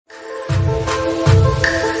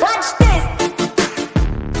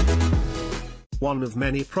One of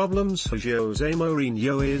many problems for Jose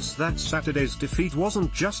Mourinho is that Saturday's defeat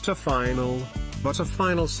wasn't just a final, but a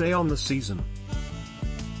final say on the season.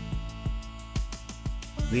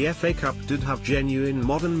 The FA Cup did have genuine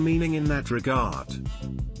modern meaning in that regard.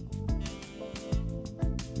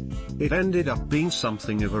 It ended up being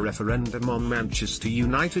something of a referendum on Manchester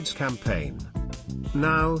United's campaign.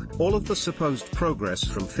 Now, all of the supposed progress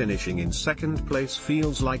from finishing in second place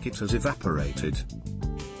feels like it has evaporated.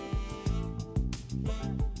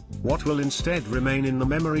 What will instead remain in the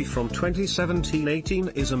memory from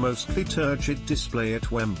 2017-18 is a mostly turgid display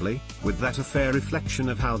at Wembley, with that a fair reflection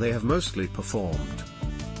of how they have mostly performed.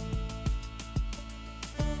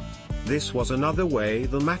 This was another way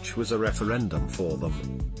the match was a referendum for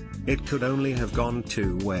them. It could only have gone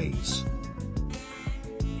two ways.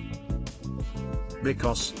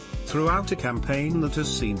 Because, throughout a campaign that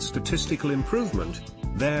has seen statistical improvement,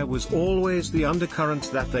 there was always the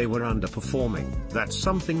undercurrent that they were underperforming, that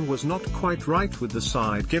something was not quite right with the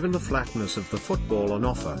side given the flatness of the football on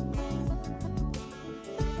offer.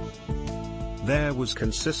 There was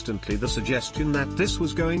consistently the suggestion that this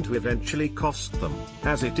was going to eventually cost them,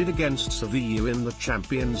 as it did against Sevilla in the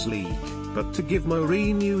Champions League, but to give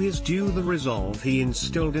Mourinho his due, the resolve he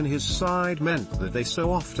instilled in his side meant that they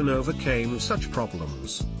so often overcame such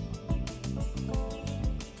problems.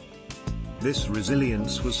 This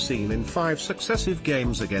resilience was seen in 5 successive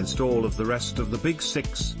games against all of the rest of the Big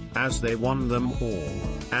Six, as they won them all,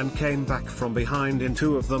 and came back from behind in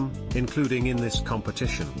 2 of them, including in this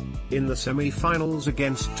competition, in the semi-finals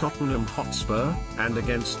against Tottenham Hotspur, and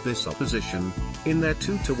against this opposition, in their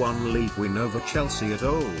 2-1 league win over Chelsea at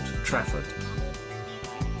Old Trafford.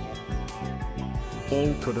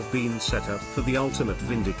 All could have been set up for the ultimate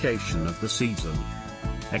vindication of the season.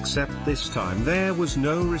 Except this time there was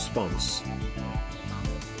no response.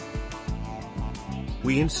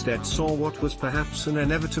 We instead saw what was perhaps an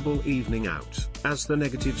inevitable evening out, as the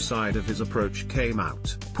negative side of his approach came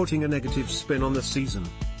out, putting a negative spin on the season.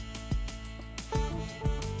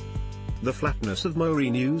 The flatness of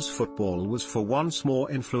Mourinho's football was for once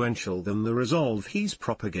more influential than the resolve he's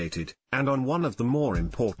propagated, and on one of the more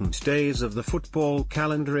important days of the football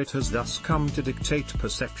calendar it has thus come to dictate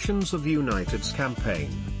perceptions of United's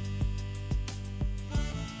campaign.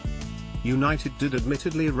 United did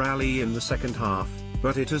admittedly rally in the second half,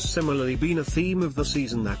 but it has similarly been a theme of the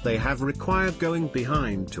season that they have required going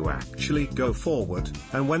behind to actually go forward,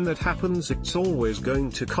 and when that happens it's always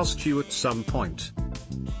going to cost you at some point.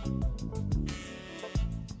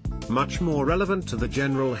 Much more relevant to the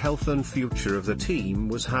general health and future of the team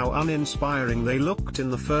was how uninspiring they looked in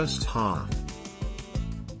the first half.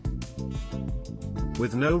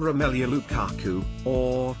 With no Romelu Lukaku,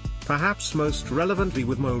 or, perhaps most relevantly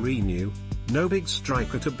with Mourinho, no big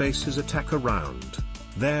striker to base his attack around,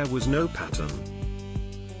 there was no pattern.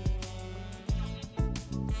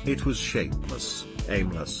 It was shapeless,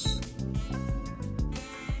 aimless.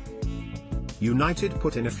 United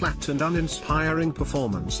put in a flat and uninspiring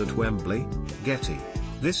performance at Wembley. Getty.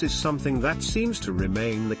 This is something that seems to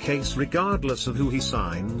remain the case regardless of who he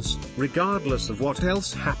signs, regardless of what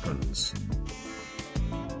else happens.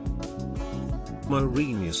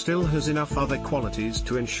 Mourinho still has enough other qualities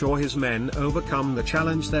to ensure his men overcome the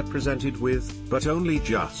challenge they're presented with, but only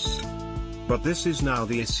just. But this is now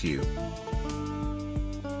the issue.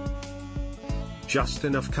 Just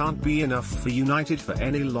enough can't be enough for United for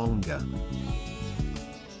any longer.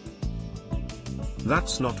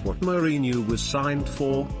 That's not what Mourinho was signed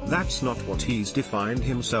for, that's not what he's defined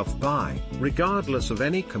himself by, regardless of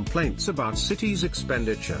any complaints about City's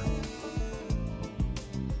expenditure.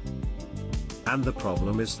 And the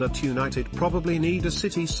problem is that United probably need a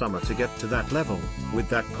City summer to get to that level, with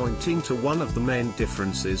that pointing to one of the main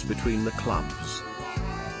differences between the clubs.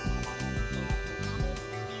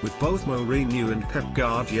 With both Mourinho and Pep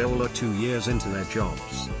Guardiola 2 years into their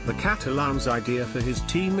jobs, the Catalan's idea for his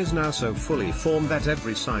team is now so fully formed that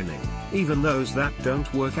every signing, even those that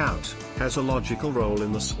don't work out, has a logical role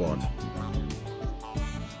in the squad.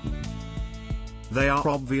 They are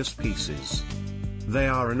obvious pieces. They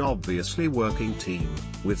are an obviously working team,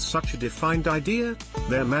 with such a defined idea,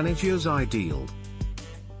 their manager's ideal.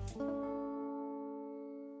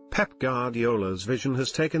 Pep Guardiola's vision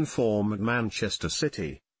has taken form at Manchester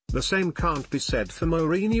City. The same can't be said for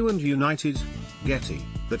Mourinho and United. Getty.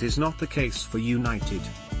 That is not the case for United.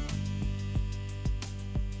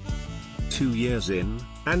 2 years in,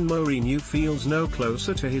 and Mourinho feels no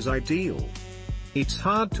closer to his ideal. It's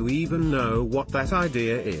hard to even know what that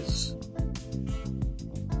idea is.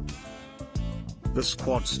 The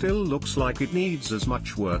squad still looks like it needs as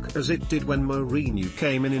much work as it did when Mourinho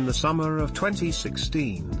came in the summer of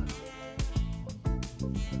 2016.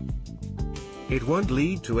 It won't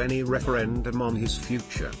lead to any referendum on his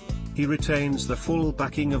future. He retains the full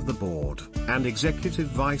backing of the board, and Executive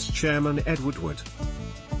Vice Chairman Ed Woodward.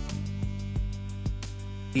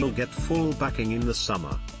 He'll get full backing in the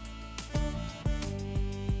summer.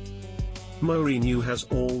 Mourinho has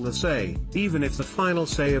all the say, even if the final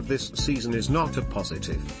say of this season is not a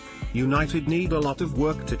positive. United need a lot of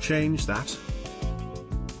work to change that.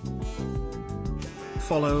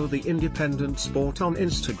 Follow the Independent Sport on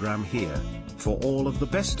Instagram here, for all of the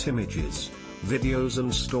best images, videos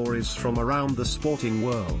and stories from around the sporting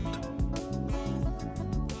world.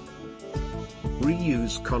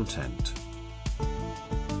 Reuse content.